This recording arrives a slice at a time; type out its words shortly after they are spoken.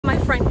my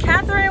friend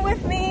Catherine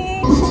with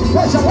me.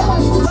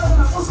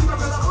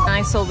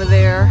 Nice over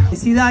there.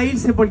 Decida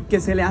irse porque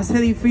se le hace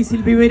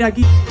difícil vivir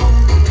aquí.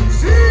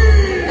 ¡Sí!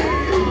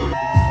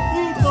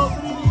 Tito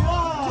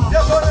Trinidad.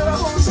 Ya pone la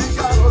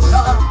música a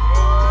gozar.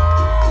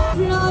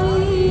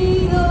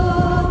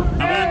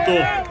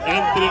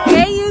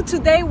 Hey you,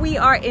 today we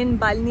are in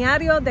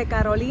Balneario de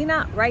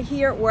Carolina, right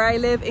here where I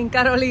live in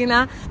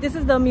Carolina. This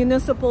is the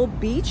municipal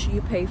beach.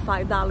 You pay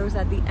 $5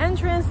 at the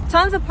entrance,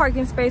 tons of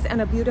parking space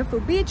and a beautiful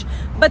beach.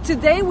 But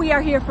today we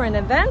are here for an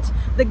event.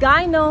 The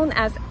guy known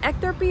as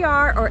Hector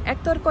PR or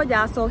Hector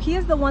Collazo, he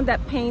is the one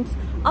that paints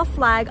a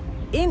flag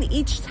in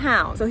each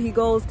town. So he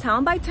goes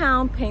town by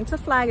town, paints a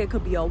flag. It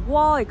could be a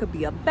wall, it could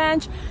be a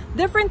bench,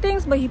 different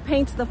things, but he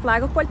paints the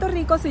flag of Puerto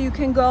Rico so you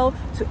can go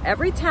to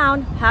every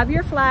town, have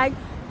your flag,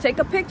 take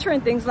a picture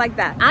and things like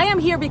that. I am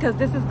here because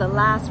this is the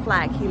last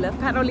flag. He left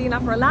Carolina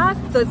for last.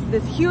 So it's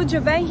this huge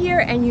event here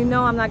and you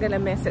know I'm not gonna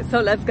miss it. So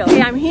let's go.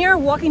 Okay, I'm here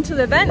walking to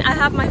the event. I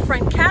have my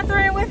friend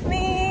Catherine with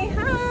me.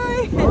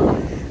 Hi.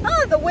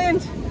 Oh, the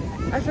wind.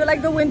 I feel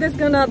like the wind is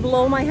gonna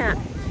blow my hat.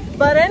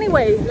 But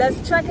anyway,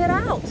 let's check it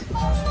out.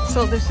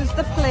 So this is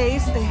the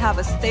place. They have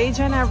a stage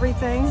and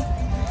everything.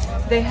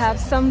 They have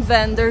some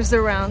vendors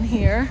around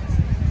here.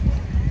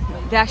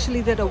 They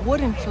actually did a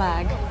wooden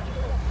flag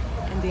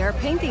and they are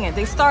painting it.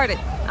 They started.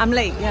 I'm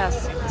late,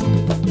 yes.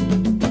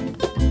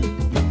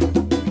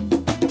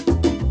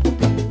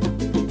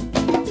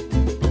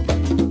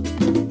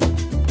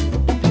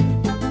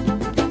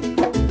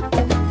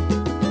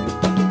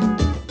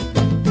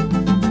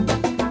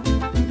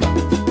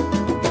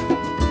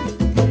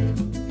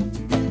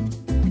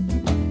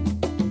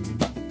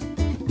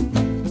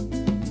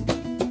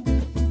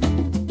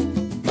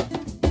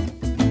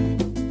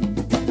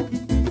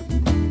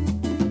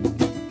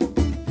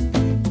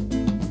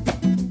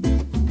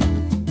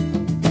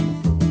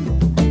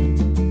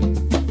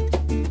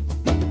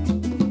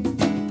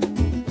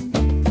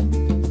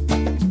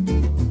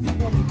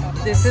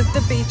 This is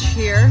the beach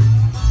here.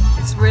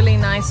 It's really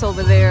nice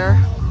over there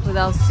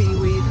without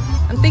seaweed.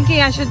 I'm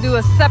thinking I should do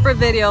a separate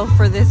video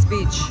for this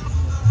beach.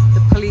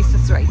 The police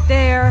is right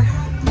there.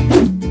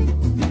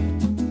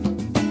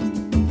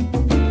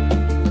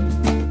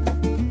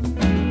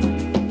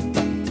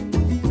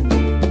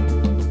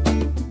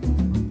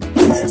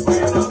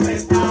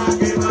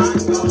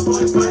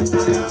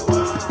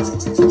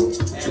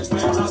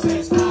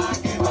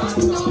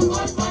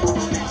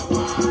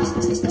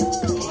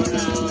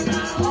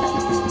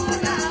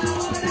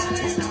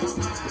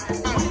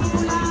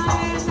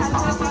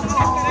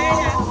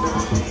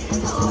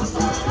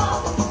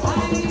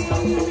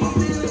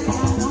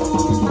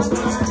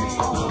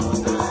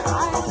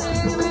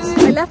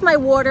 I left my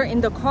water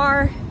in the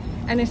car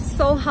and it's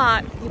so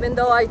hot. Even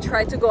though I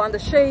tried to go on the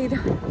shade,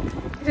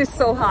 it is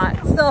so hot.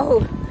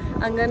 So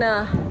I'm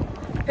gonna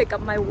pick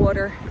up my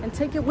water and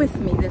take it with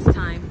me this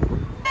time.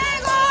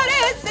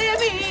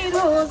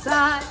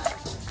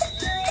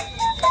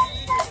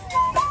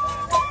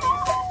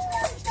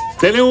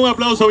 Denle un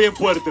aplauso bien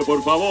fuerte,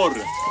 por favor,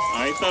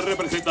 a esta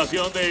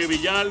representación de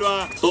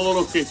Villalba, todos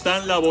los que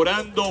están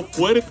laborando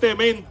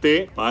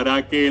fuertemente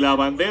para que la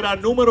bandera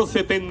número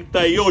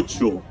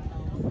 78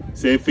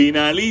 se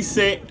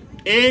finalice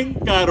en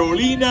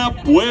Carolina,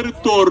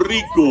 Puerto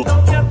Rico.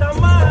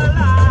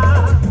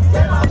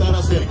 Están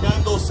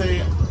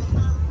acercándose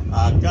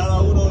a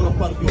cada uno de los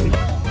participantes.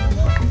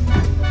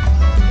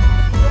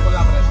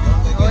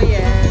 Oh,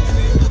 yes.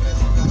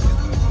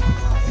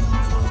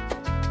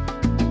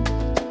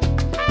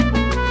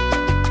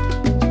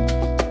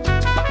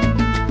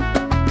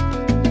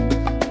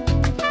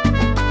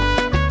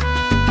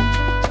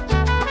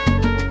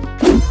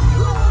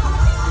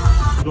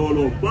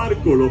 Los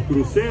barcos, los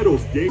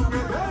cruceros llegan.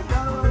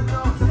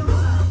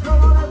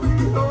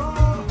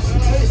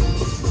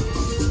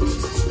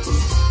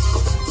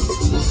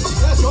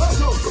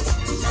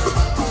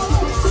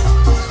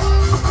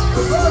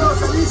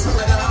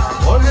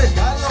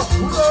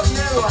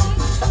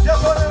 Ya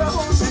pone la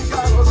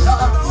música a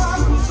gozar. La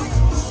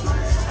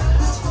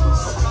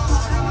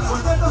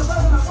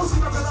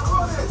música que la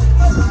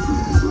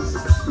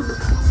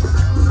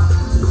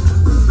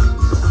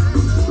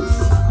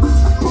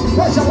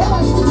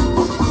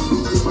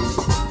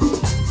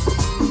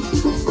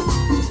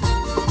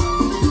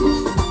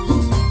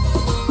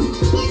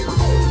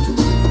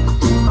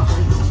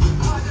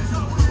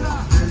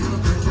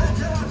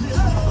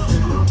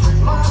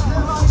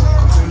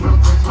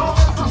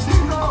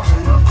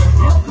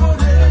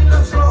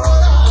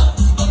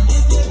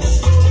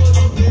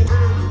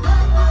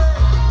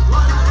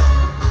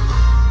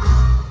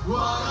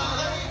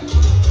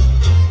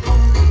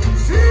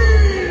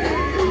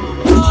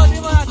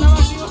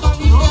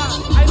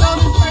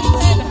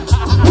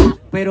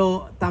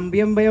Pero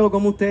también veo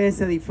cómo ustedes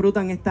se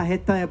disfrutan esta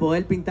gesta de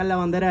poder pintar la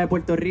bandera de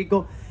Puerto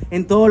Rico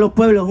en todos los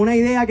pueblos. Una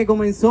idea que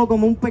comenzó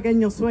como un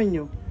pequeño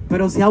sueño,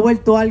 pero se ha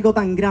vuelto algo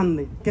tan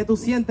grande. ¿Qué tú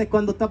sientes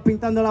cuando estás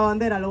pintando la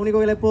bandera? Lo único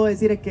que les puedo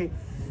decir es que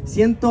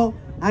siento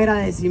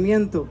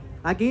agradecimiento.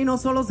 Aquí no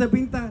solo se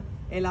pinta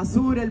el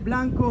azul, el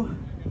blanco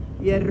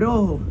y el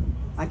rojo.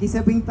 Aquí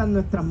se pintan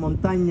nuestras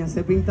montañas,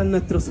 se pintan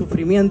nuestros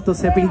sufrimientos,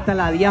 se pinta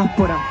la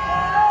diáspora.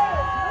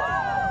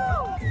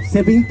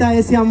 Se pinta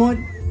ese amor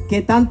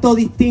que tanto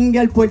distingue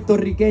al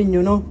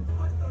puertorriqueño, ¿no?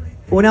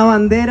 Una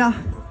bandera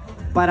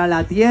para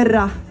la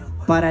tierra,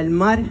 para el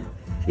mar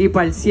y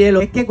para el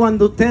cielo. Es que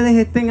cuando ustedes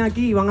estén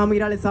aquí van a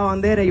mirar esa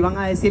bandera y van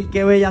a decir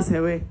qué bella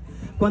se ve.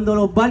 Cuando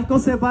los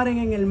barcos se paren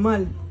en el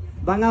mar,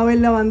 van a ver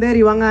la bandera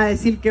y van a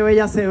decir qué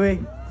bella se ve.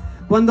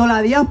 Cuando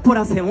la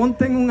diáspora se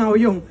monte en un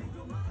avión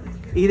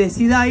y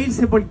decida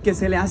irse porque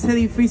se le hace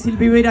difícil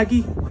vivir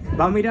aquí,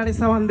 va a mirar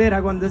esa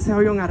bandera cuando ese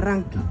avión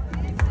arranque.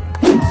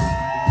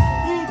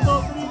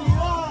 Tito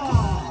Trinidad.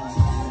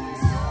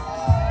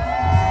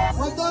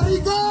 ¡Puerto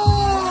Rico!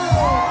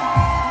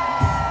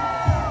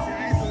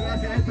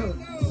 Gracias, Héctor.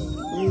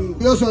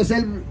 Orgulloso de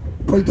ser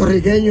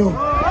puertorriqueño.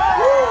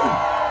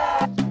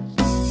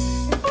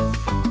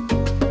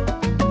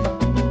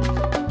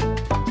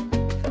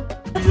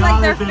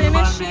 Like they're del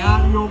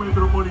balneario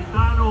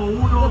metropolitano,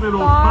 uno de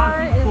los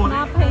más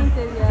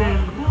imponentes del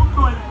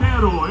mundo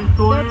entero.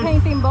 Esto They're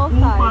painting es both un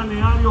sides.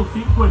 balneario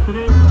 5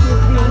 estrellas.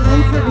 He's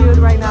being interviewed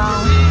right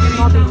now.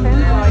 Not the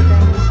center, I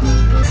think.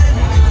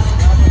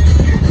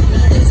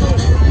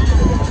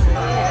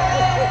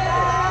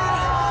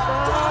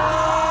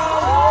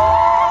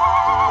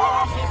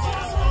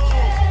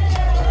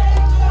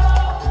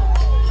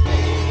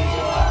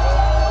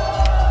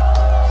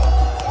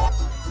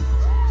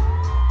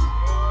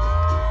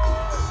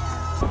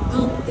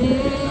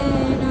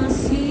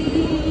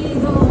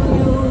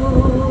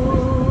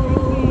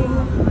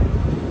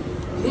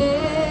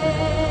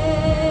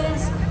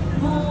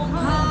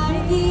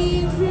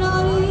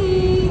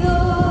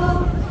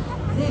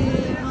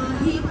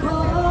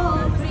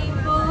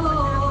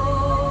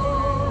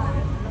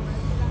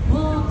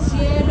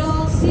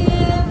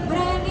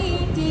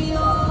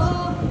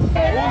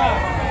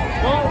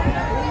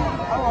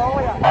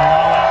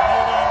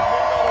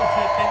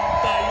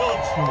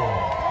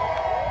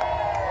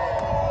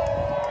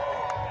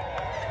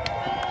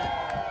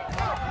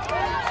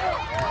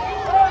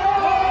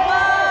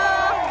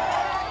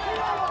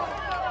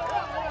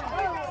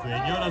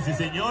 Señoras y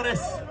señores,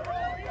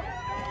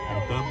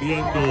 están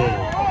viendo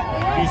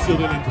el inicio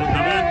del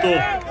enfrentamiento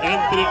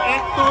entre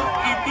Héctor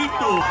y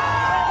Tito.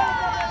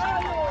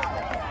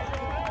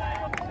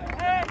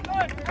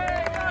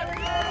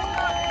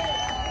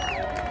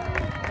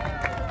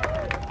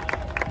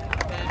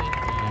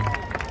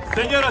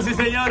 Señoras y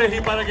señores,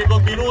 y para que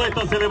continúe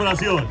esta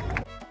celebración,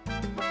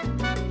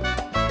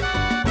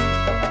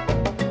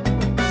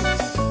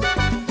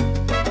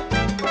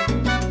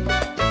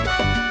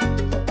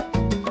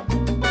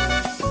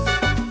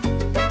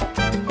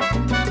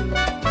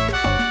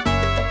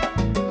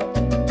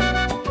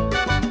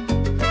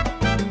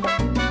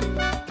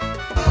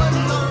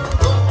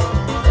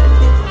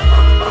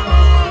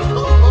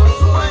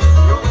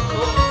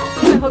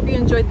 I hope you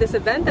enjoyed this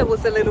event that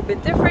was a little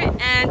bit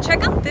different, and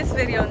check out this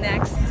video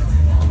next.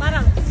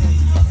 Para.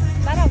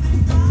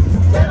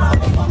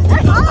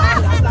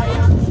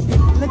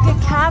 Look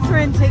at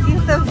Catherine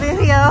taking some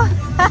video.